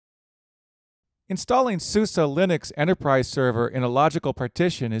Installing SuSE Linux Enterprise Server in a logical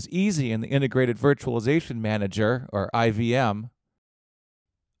partition is easy in the Integrated Virtualization Manager, or IVM.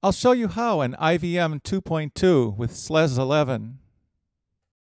 I'll show you how in IVM 2.2 with SuSE 11.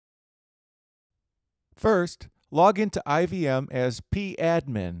 First, log into IVM as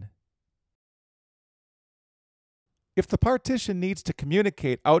pAdmin. If the partition needs to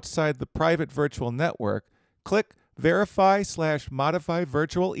communicate outside the private virtual network, click Verify/Modify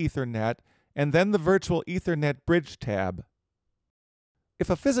Virtual Ethernet and then the Virtual Ethernet Bridge tab. If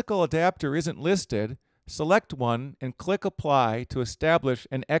a physical adapter isn't listed, select one and click Apply to establish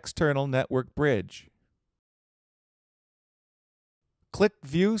an external network bridge. Click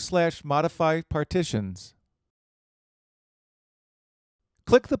View/Modify Partitions.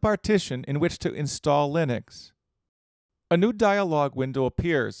 Click the partition in which to install Linux. A new dialog window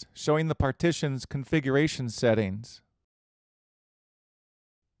appears showing the partition's configuration settings.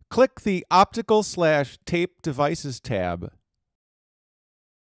 Click the Optical/Tape Devices tab.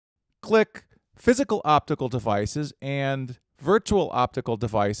 Click Physical Optical Devices and Virtual Optical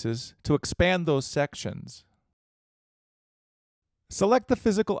Devices to expand those sections. Select the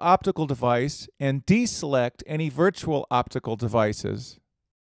physical optical device and deselect any virtual optical devices.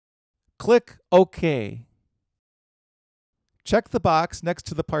 Click OK. Check the box next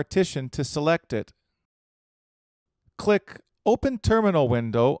to the partition to select it. Click Open Terminal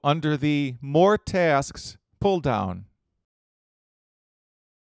window under the More Tasks pull-down.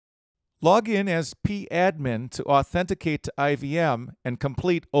 Log in as pAdmin to authenticate to IVM and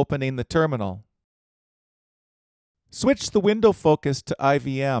complete opening the terminal. Switch the window focus to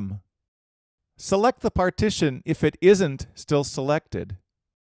IVM. Select the partition if it isn't still selected.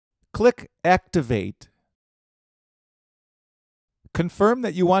 Click Activate. Confirm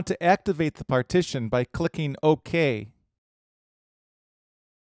that you want to activate the partition by clicking OK.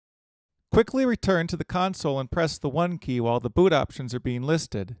 Quickly return to the console and press the 1 key while the boot options are being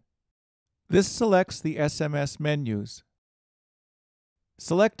listed. This selects the SMS menus.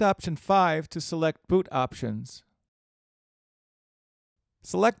 Select option 5 to select boot options.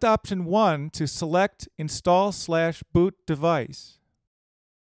 Select option 1 to select Install/boot device.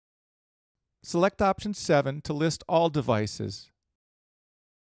 Select option 7 to list all devices.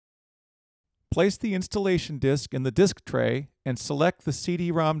 Place the installation disk in the disk tray and select the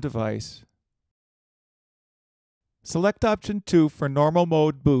CD-ROM device. Select option 2 for normal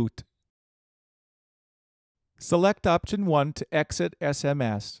mode boot. Select option 1 to exit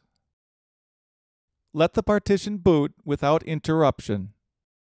SMS. Let the partition boot without interruption.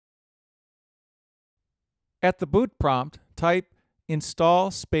 At the boot prompt, type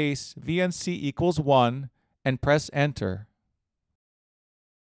install space VNC = 1 and press enter.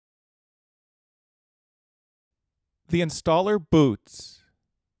 The installer boots.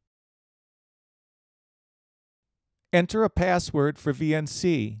 Enter a password for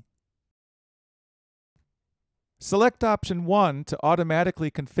VNC. Select option 1 to automatically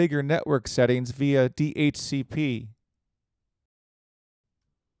configure network settings via DHCP.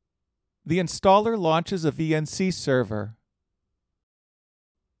 The installer launches a VNC server.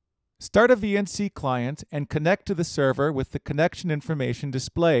 Start a VNC client and connect to the server with the connection information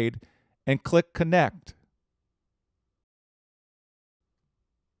displayed and click Connect.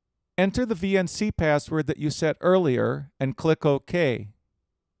 Enter the VNC password that you set earlier and click OK.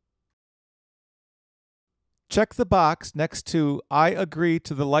 Check the box next to I agree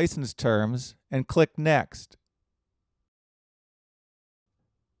to the license terms and click Next.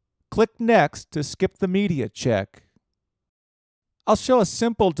 Click Next to skip the media check. I'll show a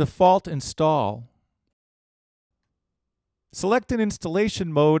simple default install. Select an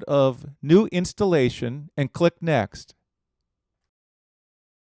installation mode of New Installation and click Next.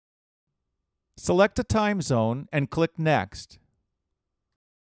 Select a time zone and click Next.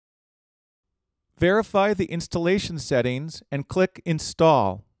 Verify the installation settings and click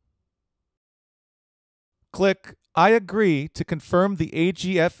Install. Click I agree to confirm the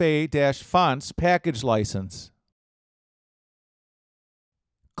AGFA-fonts package license.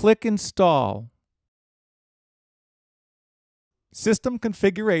 Click Install. System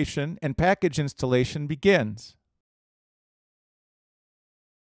configuration and package installation begins.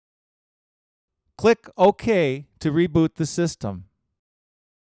 Click OK to reboot the system.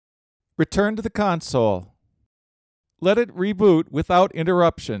 Return to the console. Let it reboot without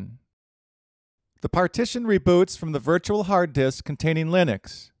interruption. The partition reboots from the virtual hard disk containing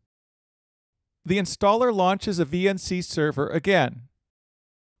Linux. The installer launches a VNC server again.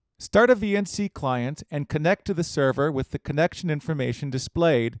 Start a VNC client and connect to the server with the connection information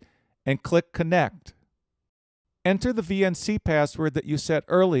displayed and click Connect. Enter the VNC password that you set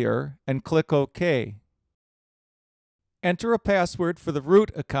earlier and click OK. Enter a password for the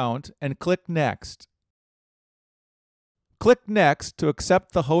root account and click Next. Click Next to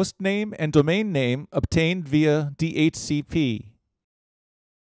accept the host name and domain name obtained via DHCP.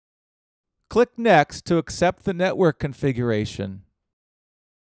 Click Next to accept the network configuration.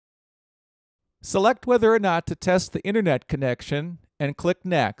 Select whether or not to test the internet connection and click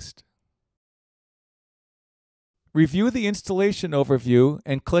Next. Review the installation overview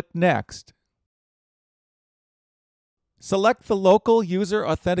and click Next. Select the local user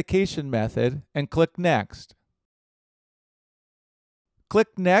authentication method and click Next.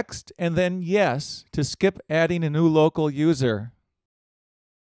 Click Next and then Yes to skip adding a new local user.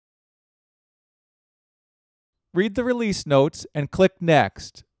 Read the release notes and click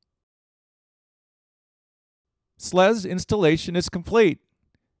Next. SLES installation is complete.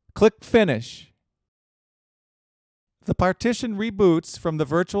 Click Finish. The partition reboots from the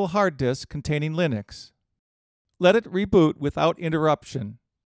virtual hard disk containing Linux. Let it reboot without interruption.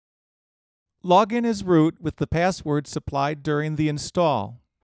 Log in as root with the password supplied during the install.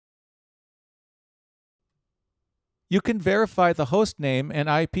 You can verify the host name and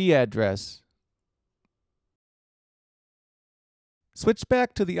IP address. Switch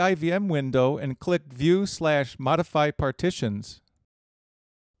back to the IVM window and click View/Modify Partitions.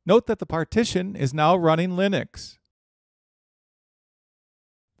 Note that the partition is now running Linux.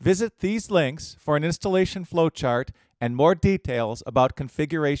 Visit these links for an installation flowchart and more details about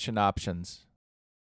configuration options.